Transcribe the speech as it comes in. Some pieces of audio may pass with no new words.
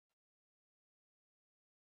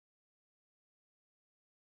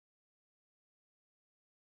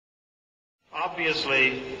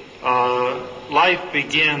Obviously, life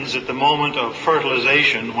begins at the moment of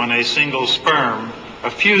fertilization when a single sperm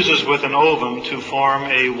fuses with an ovum to form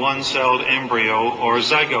a one-celled embryo or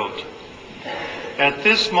zygote. At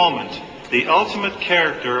this moment, the ultimate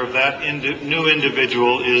character of that new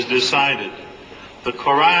individual is decided. The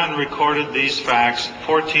Quran recorded these facts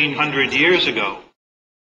 1400 years ago.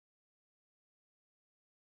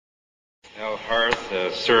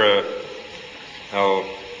 Al-Harth, Surah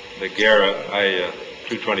Al-Bagara, Ayah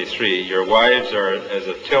 223, your wives are as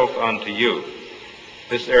a tilth unto you.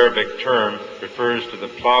 This Arabic term refers to the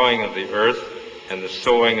plowing of the earth and the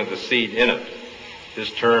sowing of the seed in it.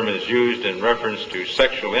 This term is used in reference to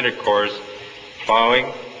sexual intercourse,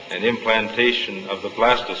 plowing, and implantation of the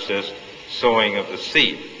blastocyst, sowing of the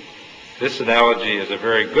seed. This analogy is a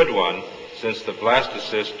very good one, since the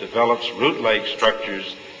blastocyst develops root-like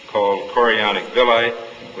structures called chorionic villi,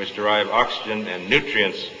 which derive oxygen and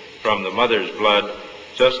nutrients from the mother's blood,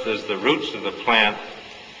 just as the roots of the plant,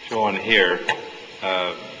 shown here,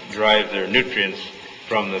 derive their nutrients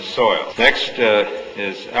from the soil. Next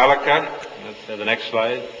is Alaka. Let's have the next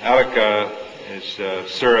slide. Alaka is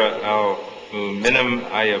Surah Al-Mu'minim,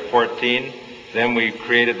 Ayah 14. Then we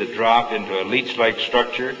created the drop into a leech-like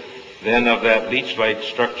structure. Then of that leech-like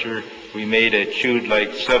structure, we made a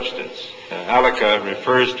chewed-like substance. Alaka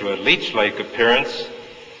refers to a leech-like appearance,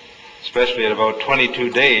 especially at about 22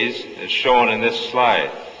 days, as shown in this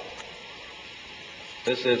slide.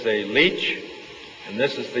 This is a leech, and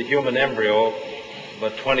this is the human embryo,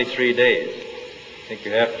 about 23 days. I think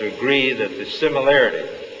you have to agree that the similarity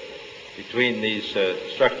between these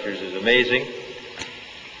structures is amazing,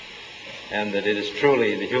 and that it is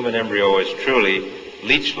truly, the human embryo is truly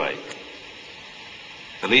leech-like.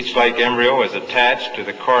 The leech-like embryo is attached to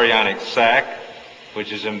the chorionic sac,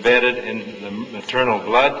 which is embedded in the maternal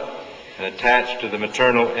blood and attached to the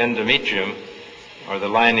maternal endometrium, or the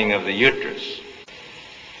lining of the uterus.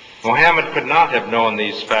 Muhammad could not have known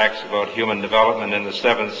these facts about human development in the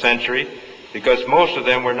 7th century because most of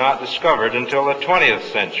them were not discovered until the 20th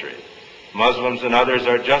century. Muslims and others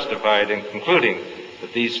are justified in concluding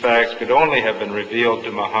that these facts could only have been revealed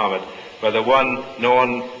to Muhammad by the one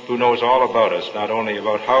who knows all about us, not only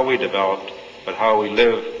about how we developed, but how we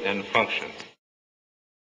live and function.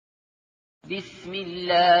 بسم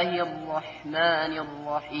الله الرحمن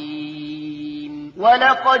الرحيم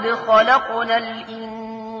ولقد خلقنا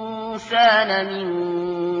الإنسان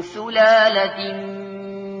من سلالة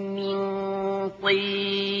من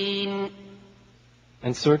طين.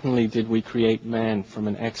 And certainly did we create man from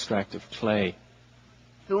an extract of clay.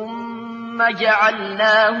 ثم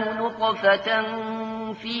جعلناه نطفة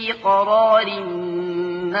في قرار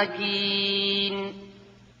مكين.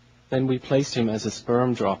 Then we placed him as a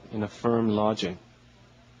sperm drop in a firm lodging.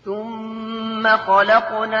 ثم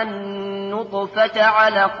خلقنا النطفة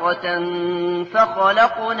علقة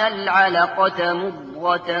فخلقنا العلقة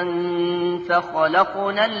مضغة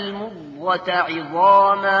فخلقنا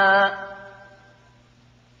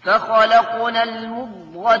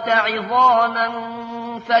المضغة عظاما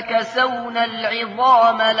فكسونا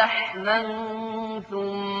العظام لحما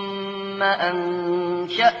ثم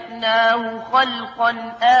أنشأناه خلقا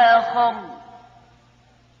آخر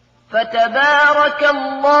فتبارك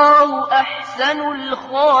الله أحسن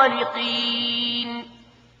الخالقين.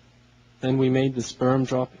 Then we made the sperm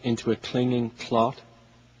drop into a clinging clot,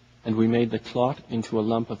 and we made the clot into a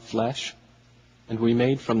lump of flesh, and we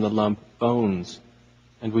made from the lump bones,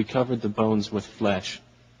 and we covered the bones with flesh.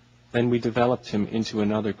 Then we developed him into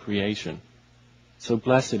another creation. So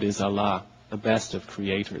blessed is Allah, the best of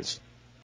creators.